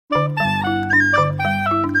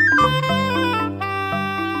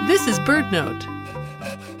This is BirdNote.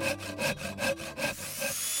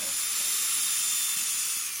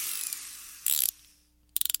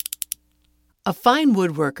 A fine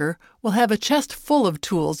woodworker will have a chest full of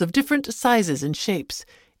tools of different sizes and shapes,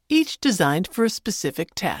 each designed for a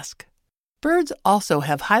specific task. Birds also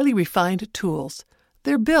have highly refined tools,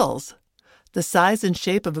 their bills. The size and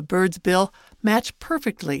shape of a bird's bill match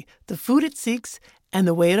perfectly the food it seeks and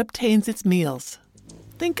the way it obtains its meals.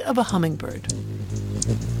 Think of a hummingbird.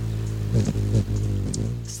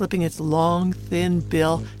 Slipping its long, thin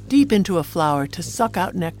bill deep into a flower to suck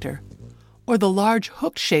out nectar, or the large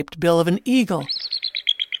hook-shaped bill of an eagle,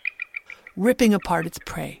 ripping apart its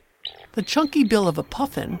prey. The chunky bill of a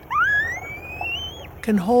puffin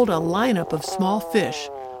can hold a lineup of small fish,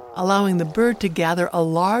 allowing the bird to gather a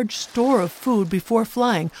large store of food before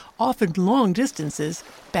flying, often long distances,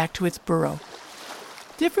 back to its burrow.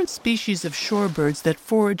 Different species of shorebirds that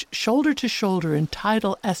forage shoulder to shoulder in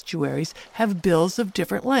tidal estuaries have bills of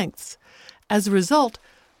different lengths. As a result,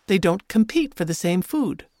 they don't compete for the same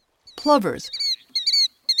food. Plovers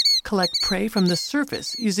collect prey from the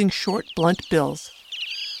surface using short, blunt bills.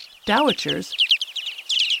 Dowitchers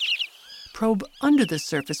probe under the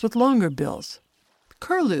surface with longer bills.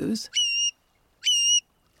 Curlews,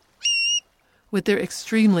 with their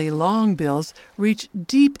extremely long bills, reach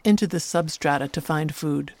deep into the substrata to find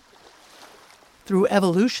food. Through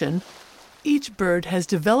evolution, each bird has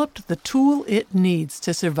developed the tool it needs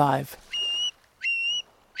to survive.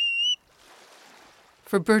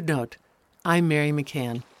 For BirdNote, I'm Mary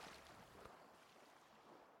McCann.